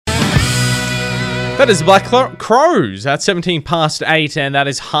That is Black Crows at 17 past 8, and that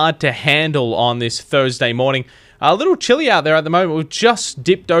is hard to handle on this Thursday morning. A little chilly out there at the moment. We've just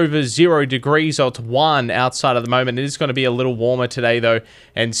dipped over 0 degrees, so it's 1 outside at the moment. It is going to be a little warmer today, though,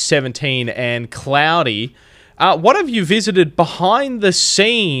 and 17 and cloudy. What have you visited behind the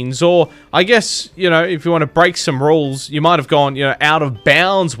scenes, or I guess, if you want to break some rules, you might have gone, out of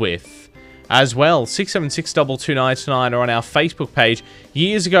bounds with as well? 676-229 or on our Facebook page.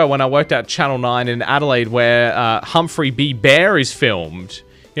 Years ago when I worked at Channel 9 in Adelaide, where Humphrey B. Bear is filmed.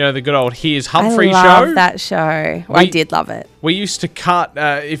 The good old Here's Humphrey show. I love that show. I did love it. We used to cut,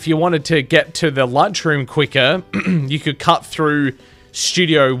 if you wanted to get to the lunchroom quicker, you could cut through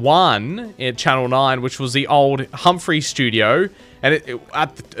Studio 1 at Channel 9, which was the old Humphrey studio. And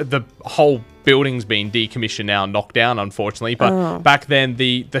the whole building's been decommissioned now, knocked down, unfortunately. But back then,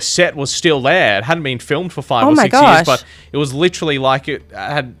 the set was still there. It hadn't been filmed for 5 or 6 years, but it was literally like it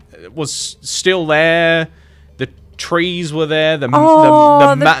was still there. The trees were there. The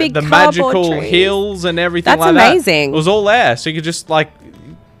magical hills and everything like that. That's amazing. It was all there, so you could just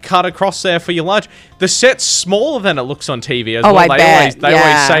cut across there for your lunch. The set's smaller than it looks on TV as well. I bet. They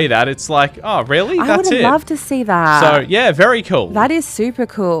always say that. It's like, oh, really? I would have loved to see that. So, yeah, very cool. That is super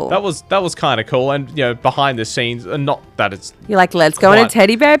cool. That was kind of cool. And, behind the scenes, and not that it's... You're like, let's go on a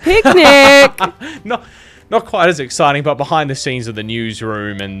teddy bear picnic. Not quite as exciting, but behind the scenes of the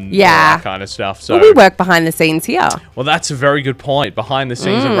newsroom and all that kind of stuff. So we work behind the scenes here. Well, that's a very good point. Behind the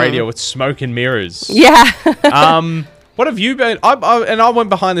scenes of radio with smoke and mirrors. Yeah. What have you been... I went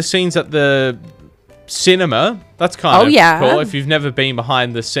behind the scenes at the cinema. That's kind of cool. If you've never been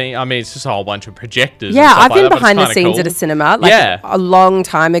behind the scene... I mean, it's just a whole bunch of projectors. Yeah, I've been like behind the scenes at a cinema a long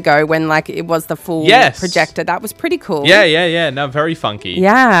time ago when it was the full projector. That was pretty cool. Yeah. No, very funky.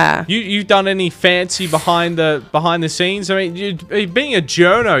 Yeah. You've done any fancy behind the scenes? I mean, being a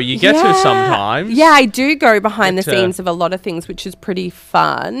journo, you get to sometimes. Yeah, I do go behind the scenes of a lot of things, which is pretty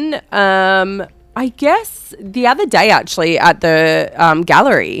fun. I guess the other day, actually, at the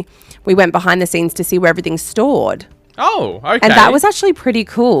gallery, we went behind the scenes to see where everything's stored. Oh, okay. And that was actually pretty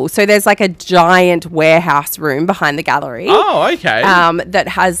cool. So there's a giant warehouse room behind the gallery. Oh, okay. That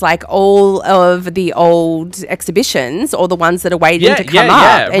has all of the old exhibitions, or the ones that are waiting to come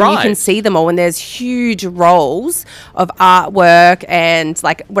up. And you can see them all. And there's huge rolls of artwork. And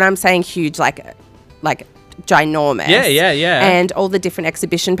when I'm saying huge, like ginormous. Yeah. And all the different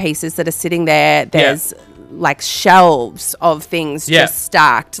exhibition pieces that are sitting there. There's shelves of things just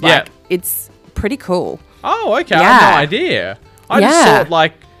stacked. It's pretty cool. Oh, okay. I had no idea. I just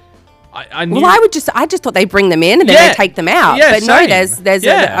thought I knew. Well, I just thought they bring them in and then they take them out. Yeah, but no, there's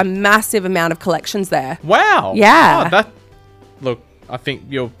a massive amount of collections there. Wow. Yeah. Look, I think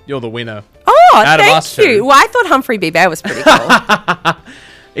you're the winner. Oh, thank you. Well, I thought Humphrey B. Bear was pretty cool.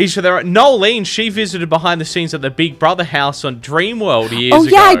 Each of their Nolene, she visited behind the scenes at the Big Brother house on Dreamworld years ago. Oh,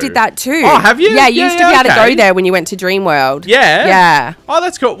 yeah, I did that too. Oh, have you? Yeah, you used to be able to go there when you went to Dreamworld. Yeah? Yeah. Oh,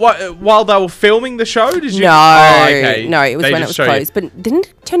 that's cool. What, while they were filming the show, did you? No. Oh, okay. No, it was when it was closed. But didn't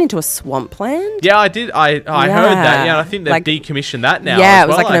it turn into a swampland? Yeah, I did. I heard that. Yeah, I think they've decommissioned that now. Yeah, as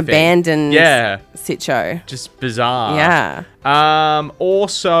well, it was an abandoned sit show. Just bizarre. Yeah.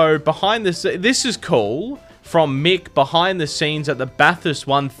 Also, behind this is cool. From Mick, behind the scenes at the Bathurst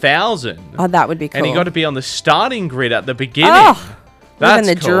 1000. Oh, that would be cool. And he got to be on the starting grid at the beginning. Oh, that's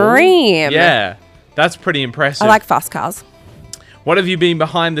living the dream. Yeah, that's pretty impressive. I like fast cars. What have you been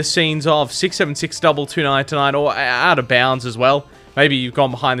behind the scenes of? 676-229 or out of bounds as well. Maybe you've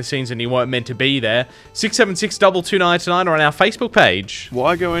gone behind the scenes and you weren't meant to be there. 676-229 or on our Facebook page.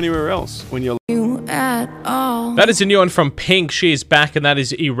 Why go anywhere else when you're at all? That is a new one from Pink. She is back, and that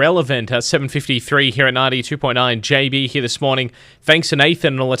is Irrelevant at 7:53 here at 92.9 JB here this morning. Thanks to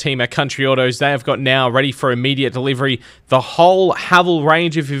Nathan and all the team at Country Autos. They have got now ready for immediate delivery the whole Haval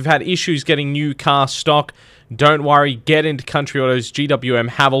range. If you've had issues getting new car stock, don't worry, get into Country Autos GWM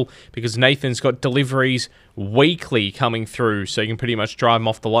Haval, because Nathan's got deliveries weekly coming through, so you can pretty much drive them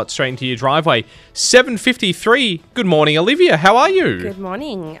off the lot straight into your driveway. 7:53. Good morning, Olivia. How are you? Good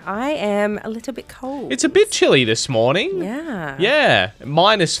morning. I am a little bit cold. It's a bit chilly this morning. Yeah. Yeah.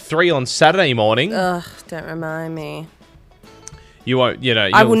 -3 on Saturday morning. Ugh, don't remind me. You won't,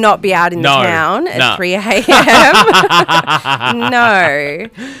 I will not be out in the town at 3 a.m. No.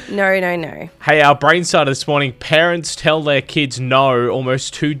 Hey, our brain starter this morning. Parents tell their kids no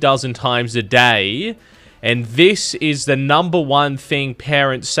almost 24 times a day. And this is the number one thing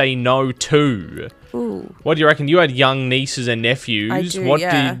parents say no to. Ooh. What do you reckon? You had young nieces and nephews. I do, What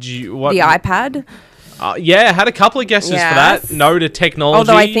yeah. did you... The iPad? Yeah, had a couple of guesses for that. No to technology.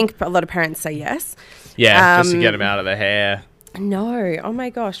 Although I think a lot of parents say yes. Yeah, just to get them out of the hair. No. Oh my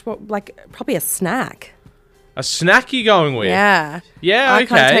gosh. What? Like probably a snack. A snack you going with? Yeah. Yeah, okay. I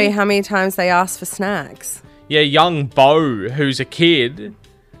can't tell you how many times they ask for snacks. Yeah, young Bo, who's a kid,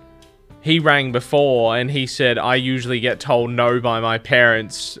 he rang before and he said, I usually get told no by my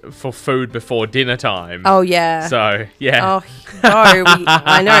parents for food before dinner time. Oh, yeah. So, yeah. Oh, no.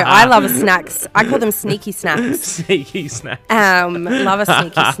 I know. I love a snacks. I call them sneaky snacks. Sneaky snacks. Love a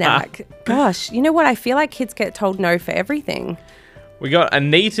sneaky snack. Gosh, you know what? I feel like kids get told no for everything. We got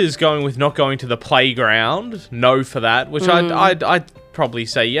Anita's going with not going to the playground. No for that, which I'd probably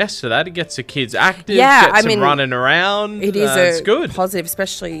say yes to that. It gets the kids active, gets them running around. It is it's good. Positive,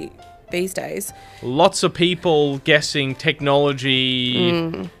 especially these days. Lots of people guessing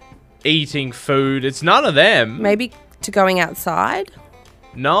technology, eating food. It's none of them. Maybe to going outside?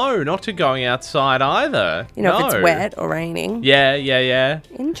 No, not to going outside either. If it's wet or raining. Yeah.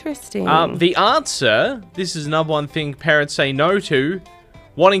 Interesting. The answer, this is number one thing parents say no to,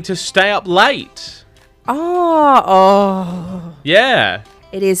 wanting to stay up late. Oh. Yeah.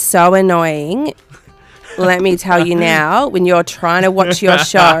 It is so annoying. Let me tell you now, when you're trying to watch your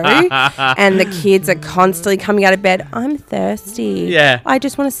show and the kids are constantly coming out of bed, I'm thirsty. Yeah. I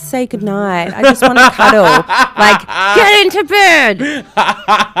just want to say goodnight. I just want to cuddle. Like, get into bed.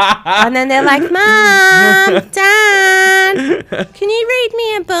 And then they're like, Mom, Dad, can you read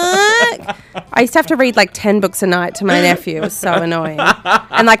me a book? I used to have to read like 10 books a night to my nephew. It was so annoying.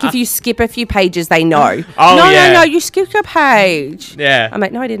 And like, if you skip a few pages, they know. Oh, No, you skipped a page. Yeah. I'm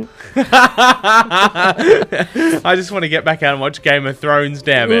like, no, I didn't. I just want to get back out and watch Game of Thrones,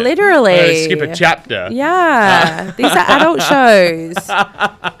 damn it. Literally. Skip a chapter. Yeah. These are adult shows.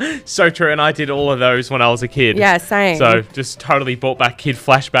 So true, and I did all of those when I was a kid. Yeah, same. So just totally brought back kid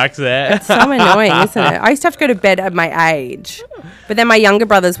flashbacks there. It's so annoying, isn't it? I used to have to go to bed at my age. But then my younger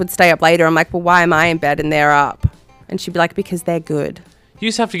brothers would stay up later. I'm like, well, why am I in bed and they're up? And she'd be like, because they're good. You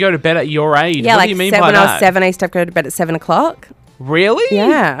used to have to go to bed at your age. Yeah, what like do you mean by that? when I was 7, I used to have to go to bed at 7 o'clock. Really?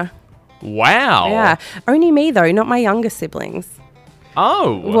 Yeah. Wow. Yeah. Only me, though, not my younger siblings.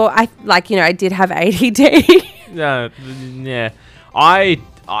 Oh. Well, I did have ADD. Yeah. I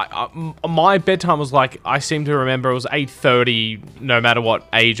my bedtime was like, I seem to remember it was 8:30 no matter what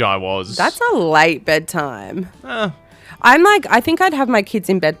age I was. That's a late bedtime. I think I'd have my kids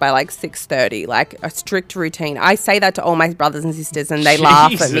in bed by like 6:30, like a strict routine. I say that to all my brothers and sisters and they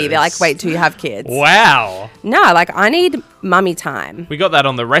laugh at me. They're like, wait till you have kids. Wow. No, like I need mummy time. We got that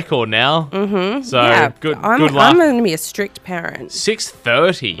on the record now. Mm-hmm. So yeah, good luck. I'm going to be a strict parent.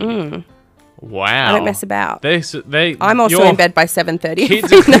 6:30. Wow. I don't mess about. I'm also your in bed by 7:30.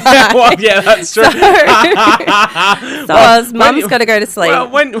 Kids well, yeah, that's true. Mum's got to go to sleep. Well,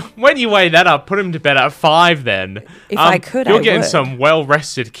 when you weigh that up, put him to bed at 5 then. If I could, you're getting some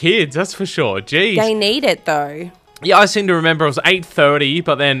well-rested kids, that's for sure. Jeez. They need it, though. Yeah, I seem to remember it was 8:30,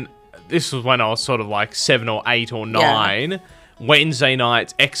 but then this was when I was sort of like 7 or 8 or 9. Yeah. Wednesday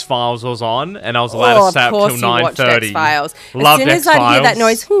nights, X-Files was on, and I was allowed to stay up till 9:30. X-Files. Loved As soon as I'd hear that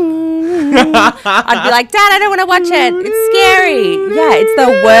noise, I'd be like, Dad, I don't want to watch it. It's scary. Yeah, it's the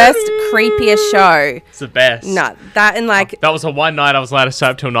worst, creepiest show. It's the best. No, that and like... That was the one night I was allowed to stay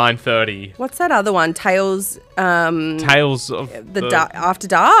up till 9:30. What's that other one? Tales... Tales of... After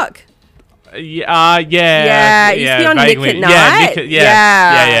Dark? Yeah. Yeah, it used to be on Nick at Night.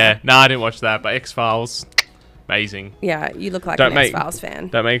 Yeah. No, I didn't watch that, but X-Files... Amazing. Yeah, you look like an X-Files fan.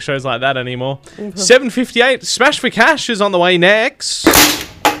 Don't make shows like that anymore. 7:58. Smash for Cash is on the way next.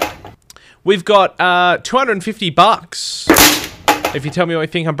 We've got $250. If you tell me what you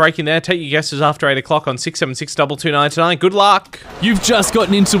think I'm breaking there, take your guesses after 8 o'clock on 676-22999. Good luck. You've just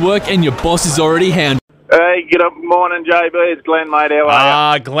gotten into work and your boss is already handled. Hey, good morning, JB. It's Glenn, mate. How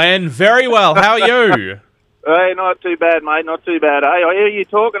are you? Glenn, very well. How are you? Hey, not too bad, mate. Not too bad. Hey, I hear you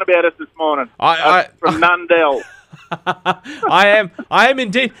talking about us this morning. From Nundle. I am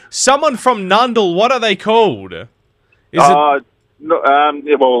indeed. Someone from Nundle. What are they called? Well,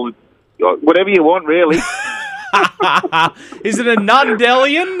 whatever you want, really. Is it a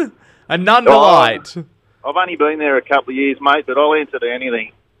Nundlian? A Nundlite? I've only been there a couple of years, mate, but I'll answer to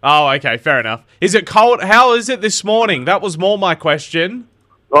anything. Oh, okay, fair enough. Is it cold? How is it this morning? That was more my question.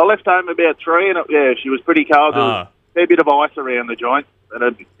 I left home about 3, and she was pretty cold. There was a fair bit of ice around the joint. And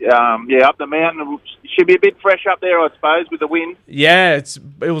up the mountain, it should be a bit fresh up there, I suppose, with the wind. Yeah,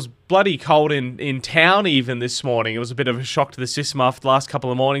 it was bloody cold in town even this morning. It was a bit of a shock to the system after the last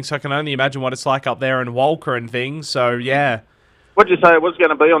couple of mornings, so I can only imagine what it's like up there in Walker and things. So, yeah. What did you say it was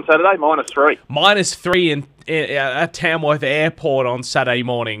going to be on Saturday? -3. -3 at Tamworth Airport on Saturday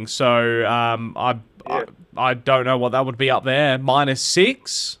morning. So, I don't know what that would be up there.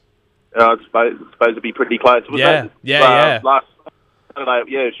 -6? It's supposed to be pretty close. Yeah. Last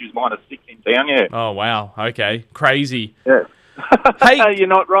Saturday, she was -6 in town, yeah. Oh, wow. Okay. Crazy. Yeah. Hey, you're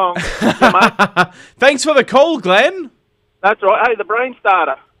not wrong. Yeah, mate. Thanks for the call, Glenn. That's right. Hey, the brain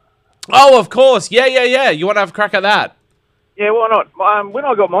starter. Oh, of course. Yeah. You want to have a crack at that? Yeah, why not? When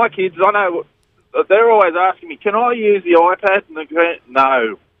I got my kids, I know they're always asking me, can I use the iPad? And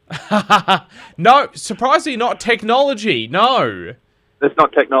no. No, surprisingly not technology. No. That's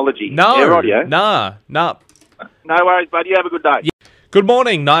not technology. No. Yeah, right, yeah. Nah. No worries, buddy. You have a good day. Yeah. Good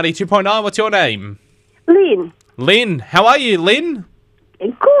morning, 92.9. What's your name? Lynn. Lynn. How are you, Lynn?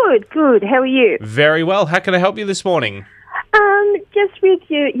 Good. How are you? Very well. How can I help you this morning? Just with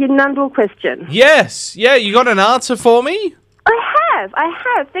your Nundle question. Yes. Yeah, you got an answer for me? I have.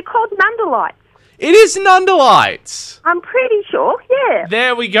 They're called Nundlites. It is Nundlites. I'm pretty sure, yeah.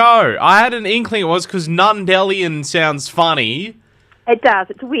 There we go. I had an inkling it was because Nundlian sounds funny. It does.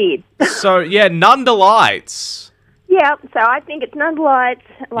 It's weird. So, yeah, Nundlites. Yeah, so I think it's Nundlites,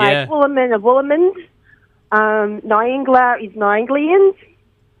 like Woolaman of Woolamans. Nyingla is Nundlians.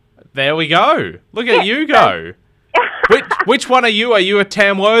 There we go. Look at you go. Which one are you? Are you a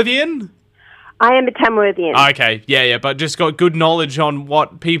Tamworthian? I am a Tamworthian. Okay, yeah, but just got good knowledge on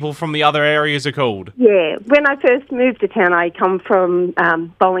what people from the other areas are called. Yeah, when I first moved to town, I come from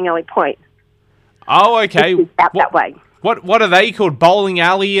Bowling Alley Point. Oh, okay. Which is out that way. What are they called? Bowling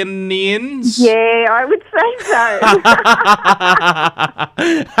Alley-ians? Yeah, I would say so.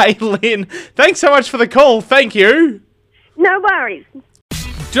 Hey, Lynn, thanks so much for the call. Thank you. No worries.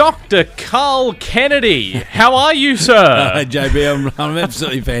 Dr. Carl Kennedy, how are you, sir? JB, I'm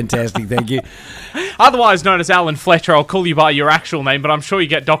absolutely fantastic, thank you. Otherwise known as Alan Fletcher, I'll call you by your actual name, but I'm sure you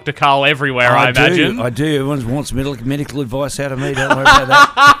get Dr. Carl everywhere, I imagine. I do. Everyone wants medical advice out of me. Don't worry about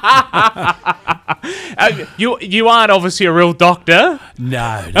that. You aren't obviously a real doctor.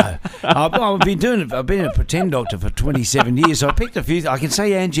 No. I've been a pretend doctor for 27 years, so I picked a few. I can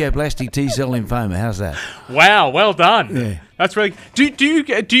say angioblastic T-cell lymphoma. How's that? Wow, well done. Yeah. That's really.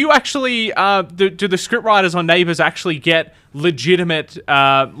 Do you actually do the script writers on Neighbours actually get legitimate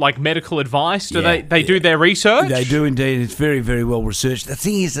like medical advice? Do they do their research? They do indeed. It's very, very well researched. The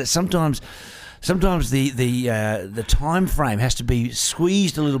thing is that sometimes the time frame has to be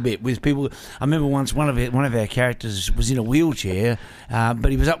squeezed a little bit with people. I remember once one of our characters was in a wheelchair,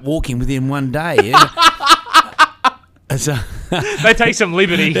 but he was up walking within one day. So, they take some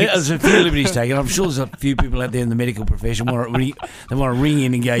liberties. There's a few liberties taken. I'm sure there's a few people out there in the medical profession they want to ring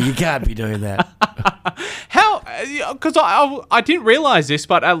in and go, you can't be doing that. How? Because I didn't realise this,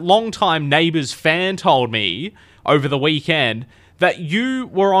 but a long-time Neighbours fan told me over the weekend that you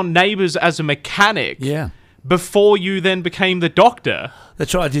were on Neighbours as a mechanic. Yeah. Before you then became the doctor.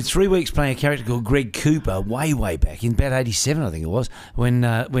 That's right. I did 3 weeks playing a character called Greg Cooper way back in about 87, I think it was, when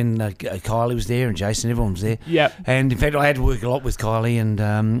Kylie was there and Jason, everyone was there. Yeah. And in fact, I had to work a lot with Kylie and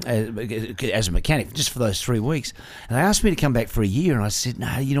as a mechanic just for those 3 weeks. And they asked me to come back for a year, and I said,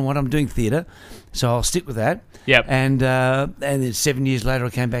 no, you know what, I'm doing theatre, so I'll stick with that. Yep. And then 7 years later, I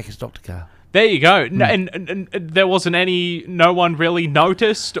came back as Dr. Carr. There you go. And there wasn't no one really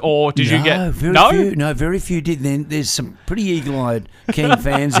noticed, or did you get... Very few did. Then there's some pretty eagle-eyed, keen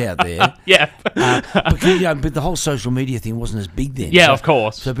fans out there. Yeah. But the whole social media thing wasn't as big then. Yeah, of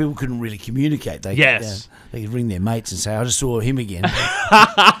course. So people couldn't really communicate. They could ring their mates and say, I just saw him again.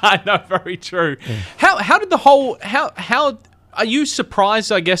 No, very true. Yeah. How did the whole... How are you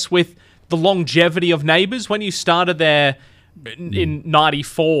surprised, I guess, with the longevity of Neighbours when you started there in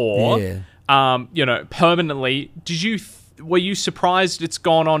 94? Yeah. Permanently. Were you surprised it's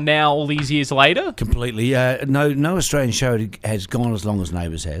gone on now all these years later? Completely. No Australian show has gone as long as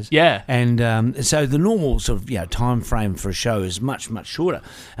Neighbours has. Yeah. And so the normal sort of time frame for a show is much, much shorter.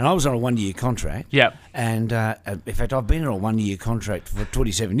 And I was on a 1 year contract. Yeah. And in fact, I've been on a 1 year contract for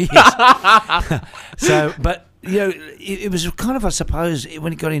 27 years. So, but it was kind of, I suppose,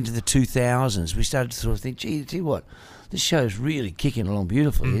 when it got into the 2000s, we started to sort of think, gee, tell you what, this show's really kicking along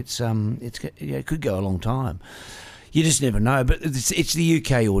beautifully. It could go a long time. You just never know. But it's the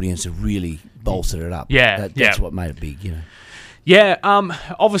UK audience that really bolstered it up. Yeah, that's what made it big. Yeah.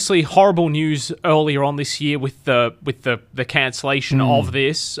 Obviously, horrible news earlier on this year with the cancellation of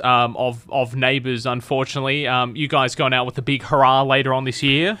this of Neighbours. Unfortunately, you guys going out with a big hurrah later on this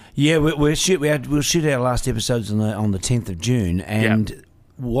year. Yeah, we'll shoot our last episodes on the 10th of June, and.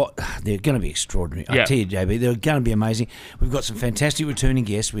 They're going to be extraordinary. I tell you, JB, they're going to be amazing. We've got some fantastic returning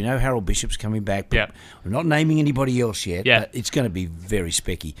guests. We know Harold Bishop's coming back, but we're not naming anybody else yet. But it's going to be very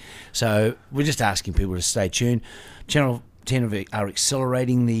specky. So we're just asking people to stay tuned. Channel 10 are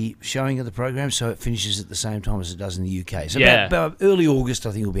accelerating the showing of the program, so it finishes at the same time as it does in the UK. So Yeah. about early August,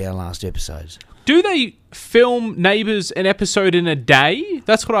 I think, will be our last episodes. Do they film Neighbours an episode in a day?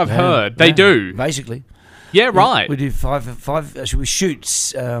 That's what I've heard. They do. Basically. Yeah, right. We do five. Actually, we shoot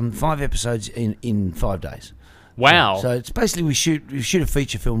 5 episodes in 5 days. Wow. So it's basically we shoot a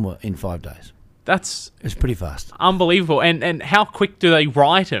feature film in 5 days. It's pretty fast. Unbelievable. And how quick do they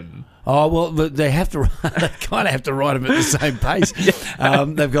write them? Oh, well, they have to. They kind of have to write them at the same pace.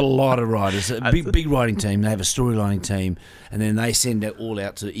 They've got a lot of writers, a big writing team. They have a storylining team, and then they send it all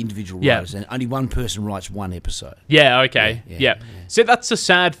out to individual writers. And only one person writes one episode. Yeah. Okay. Yeah. So that's the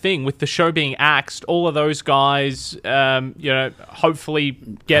sad thing with the show being axed. All of those guys, hopefully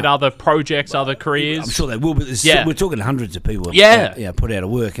get other projects, other careers. I'm sure they will, but we're talking hundreds of people. Put out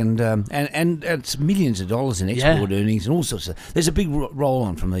of work, and it's millions of dollars in export earnings and all sorts of. There's a big roll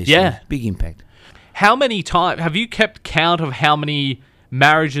on from these. Yeah. Big impact. How many times have you kept count of how many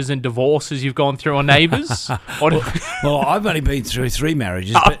marriages and divorces you've gone through on Neighbours? Well, I've only been through 3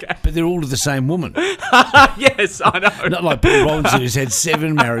 marriages, but they're all to the same woman. Yes, I know. Not like Paul Robinson, who's had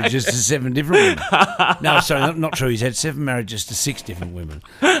 7 marriages to 7 different women. No, sorry, not true. He's had 7 marriages to 6 different women.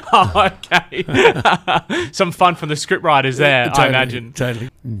 Oh, okay. Some fun from the scriptwriters there, Totally, I imagine. Totally.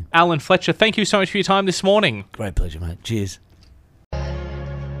 Alan Fletcher, thank you so much for your time this morning. Great pleasure, mate. Cheers.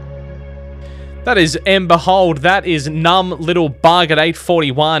 That is Behold. That is Numb Little Bug at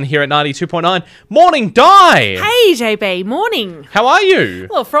 8:41 here at 92.9. Morning, Di! Hey, JB. Morning. How are you? A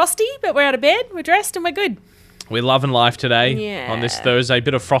little frosty, but we're out of bed, we're dressed, and we're good. We're loving life today on this Thursday.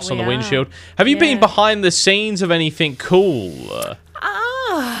 Bit of frost on the windshield. Have you been behind the scenes of anything cool?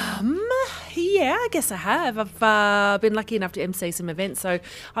 Yeah, I guess I have. I've been lucky enough to MC some events, so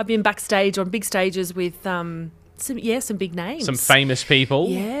I've been backstage on big stages with some big names. Some famous people.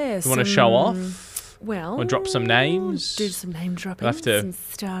 Yeah. You want to show off? Well, or drop some names. Do some name dropping. We'll have to, some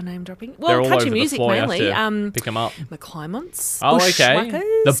star name dropping. Well, country all over music the floor. mainly. You have to pick them up. McClymonts. Oh, okay.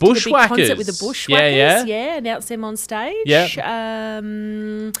 The Bushwhackers. Did a big concert with the Bushwhackers. Yeah. Announced them on stage. Yeah.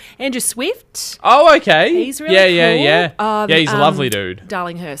 Andrew Swift. Oh, okay. He's really cool. Yeah, he's a lovely dude.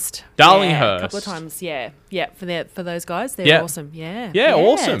 Darlinghurst. Darlinghurst. A couple of times. Yeah. For those guys, they're awesome. Yeah. Yeah,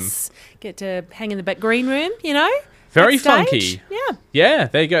 awesome. Get to hang in the back green room. Very backstage. funky. Yeah,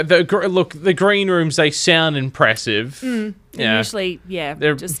 there you go. The green rooms, they sound impressive. Yeah. Usually,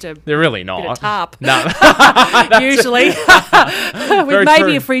 they're really not. Bit of tarp. No. Usually. With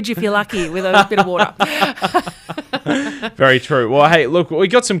maybe a fridge if you're lucky, with a bit of water. Very true. Well, hey, look, we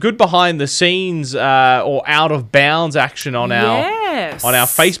got some good behind the scenes or out of bounds action on our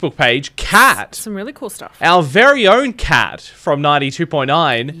Facebook page. Kat. Some really cool stuff. Our very own Kat from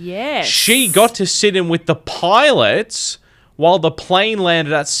 92.9. Yes. She got to sit in with the pilots while the plane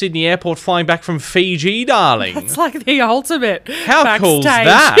landed at Sydney Airport flying back from Fiji, darling. That's like the ultimate How cool's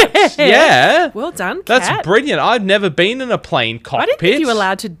that? Yeah. Well done, Kat. That's brilliant. I've never been in a plane cockpit. I didn't think you were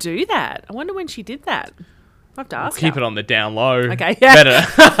allowed to do that. I wonder when she did that. I have to ask Keep it on the down low. Okay, yeah.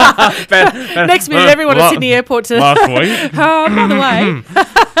 Better. Next minute, everyone at Sydney Airport to... Last week. By the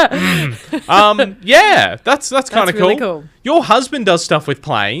way. Yeah, that's kind of really cool. Your husband does stuff with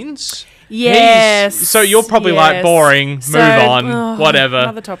planes. Yes. So you're probably like, boring, move on, whatever.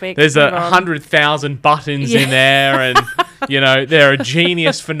 Another topic. There's 100,000 buttons in there, and, they're a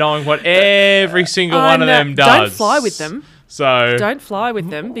genius for knowing what every single one of them does. Don't fly with them. So don't fly with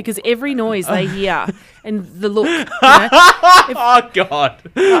them, because every noise they hear and the look. Oh, God.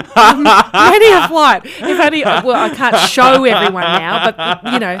 Many a flight. I can't show everyone now,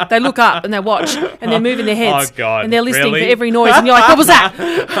 but, they look up and they watch and they're moving their heads. Oh, God. And they're listening Really? for every noise. And you're like, what was that?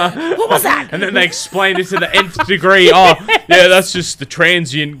 What was that? And then they explain it to the nth degree. Oh, yeah, that's just the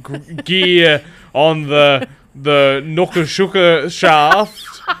transient gear on the Nooka Shooka shaft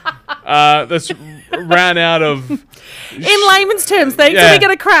that's ran out of... In layman's terms, thanks. Are we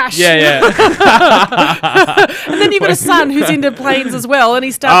going to crash? Yeah. And then you've got a son who's into planes as well, and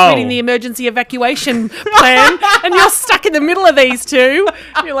he starts reading the emergency evacuation plan, and you're stuck in the middle of these two.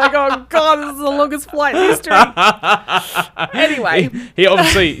 You're like, oh, God, this is the longest flight in history. Anyway.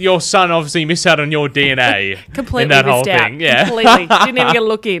 Your son obviously missed out on your DNA. Completely in that missed whole out. thing. Yeah. Completely. Didn't even get a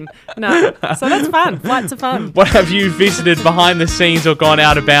look in. No. So that's fun. Flights are fun. What have you visited behind the scenes or gone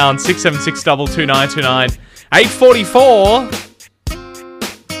out of bounds? 676 22929. 8:44.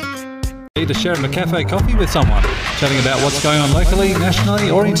 Need to share a McCafe coffee with someone, chatting about what's going on locally, nationally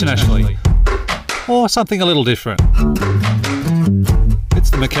or internationally. Or something a little different. It's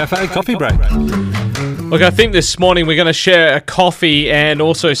the McCafe Coffee Break. Look, I think this morning we're going to share a coffee and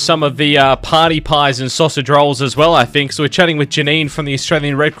also some of the party pies and sausage rolls as well, I think. So we're chatting with Janine from the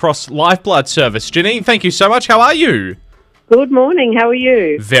Australian Red Cross Lifeblood Service. Janine, thank you so much. How are you? Good morning. How are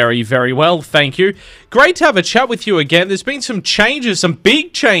you? Very, very well, thank you. Great to have a chat with you again. There's been some changes, some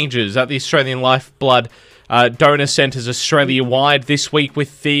big changes at the Australian Lifeblood Donor Centres Australia-wide this week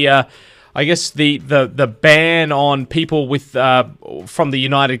with the, I guess, the ban on people with from the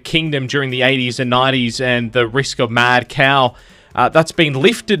United Kingdom during the 80s and 90s and the risk of mad cow. That's been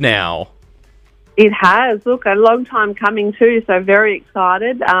lifted now. It has. Look, a long time coming too, so very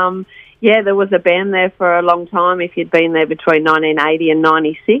excited. Yeah, there was a ban there for a long time if you'd been there between 1980 and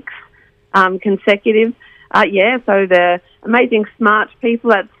 96 consecutive. So the amazing smart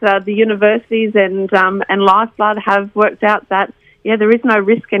people at the universities and Lifeblood have worked out that, there is no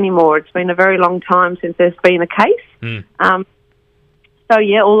risk anymore. It's been a very long time since there's been a case.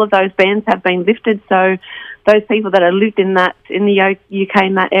 All of those bans have been lifted. So those people that have lived in the UK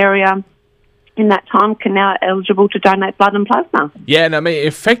in that area in that time can now eligible to donate blood and plasma. Yeah, and I mean, it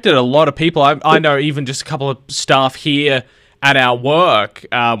affected a lot of people. I know even just a couple of staff here at our work,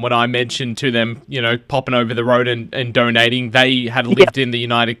 when I mentioned to them, popping over the road and donating, they had lived in the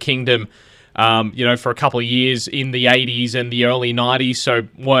United Kingdom, for a couple of years in the 80s and the early 90s, so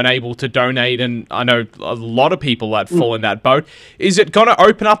weren't able to donate. And I know a lot of people that fall in that boat. Is it going to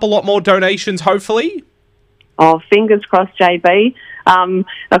open up a lot more donations, hopefully? Oh, fingers crossed, JB. I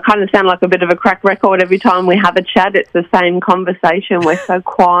kind of sound like a bit of a crack record every time we have a chat. It's the same conversation. We're so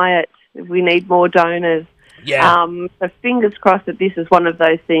quiet. We need more donors. Yeah. So fingers crossed that this is one of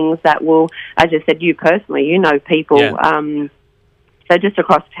those things that will, as I said, you personally, you know people. Yeah. So just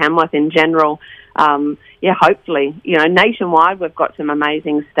across Tamworth in general, hopefully, nationwide we've got some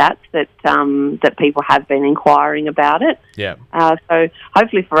amazing stats that people have been inquiring about it. Yeah. So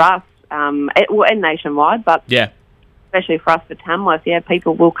hopefully for us, and nationwide, but especially for us for Tamworth,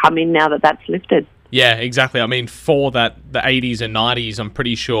 people will come in now that that's lifted. Yeah, exactly. I mean, for the 80s and 90s, I'm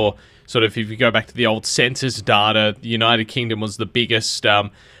pretty sure, sort of, if you go back to the old census data, the United Kingdom was the biggest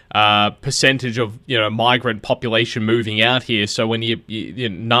percentage of migrant population moving out here. So when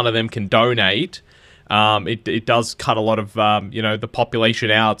none of them can donate, it does cut a lot of the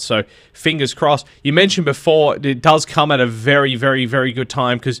population out. So fingers crossed. You mentioned before it does come at a very, very, very good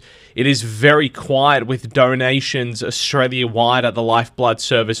time because it is very quiet with donations Australia-wide at the Lifeblood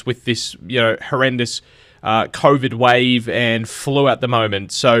service with this horrendous COVID wave and flu at the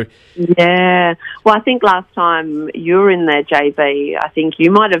moment. So well, I think last time you were in there, JB, I think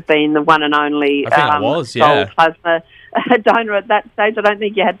you might have been the one and only plasma donor at that stage. I don't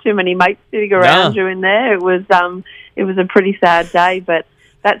think you had too many mates sitting around you in there. It was a pretty sad day, but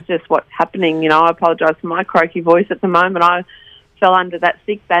that's just what's happening. I apologise for my croaky voice at the moment. I fell under that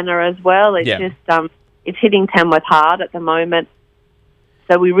sick banner as well. It's just it's hitting Tamworth hard at the moment.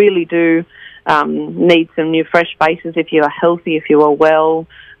 So we really do need some new fresh faces. If you are healthy, if you are well,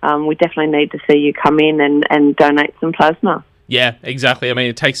 we definitely need to see you come in and donate some plasma. Yeah, exactly. I mean,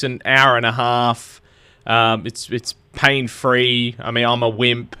 it takes an hour and a half. It's pain-free. I mean, I'm a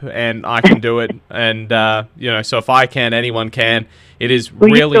wimp and I can do it. And, so if I can, anyone can. It is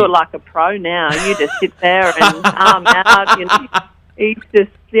really... you do it like a pro now. You just sit there and arm out, It's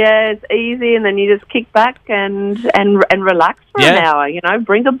just, it's easy, and then you just kick back and relax for an hour,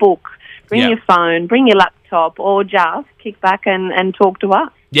 Bring a book, bring your phone, bring your laptop, or just kick back and talk to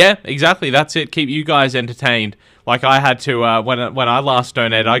us. Yeah, exactly. That's it. Keep you guys entertained. Like I had to, when I last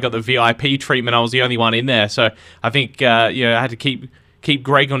donated, I got the VIP treatment. I was the only one in there. So I think, I had to keep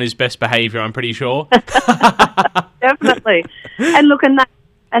Greg on his best behaviour, I'm pretty sure. Definitely. And look, and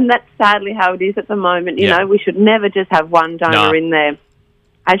that's sadly how it is at the moment. You know, we should never just have one donor in there.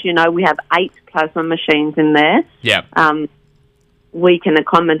 As you know, we have 8 plasma machines in there. Yeah. We can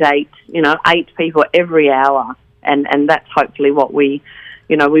accommodate, 8 people every hour. And that's hopefully what we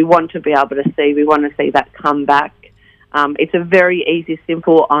want to be able to see. We want to see that come back. It's a very easy,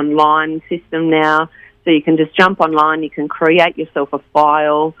 simple online system now. So you can just jump online. You can create yourself a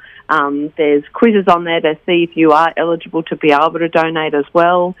file. There's quizzes on there to see if you are eligible to be able to donate as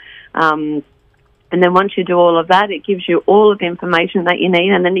well. And then once you do all of that, it gives you all of the information that you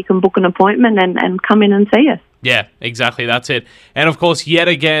need, and then you can book an appointment and come in and see us. Yeah, exactly. That's it. And of course, yet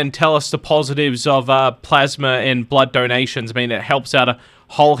again, tell us the positives of plasma and blood donations. I mean, it helps out a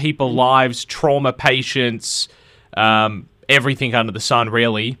whole heap of lives, trauma patients, everything under the sun,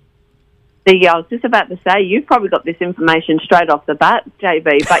 really. I was just about to say, you've probably got this information straight off the bat,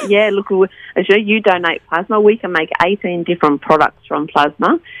 JB. But yeah, look, as you donate plasma, we can make 18 different products from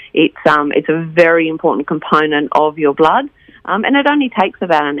plasma. It's a very important component of your blood, and it only takes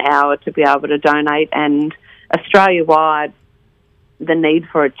about an hour to be able to donate. And Australia-wide, the need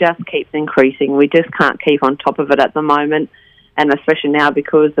for it just keeps increasing. We just can't keep on top of it at the moment. and especially now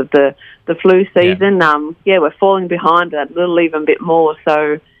because of the flu season, we're falling behind a little even bit more.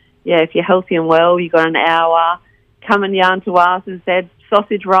 So, yeah, if you're healthy and well, you've got an hour, come and yarn to us and said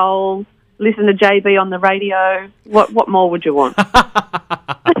sausage rolls, listen to JB on the radio. What more would you want?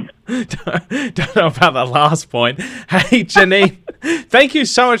 Don't know about that last point. Hey, Janine, thank you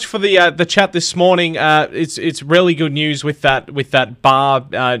so much for the chat this morning. It's really good news with that bar,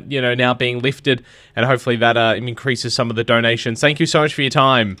 now being lifted, and hopefully that increases some of the donations. Thank you so much for your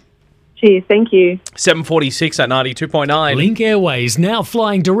time. Cheers, thank you. 7:46 at 92.9. Link Airways now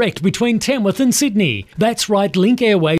flying direct between Tamworth and Sydney. That's right, Link Airways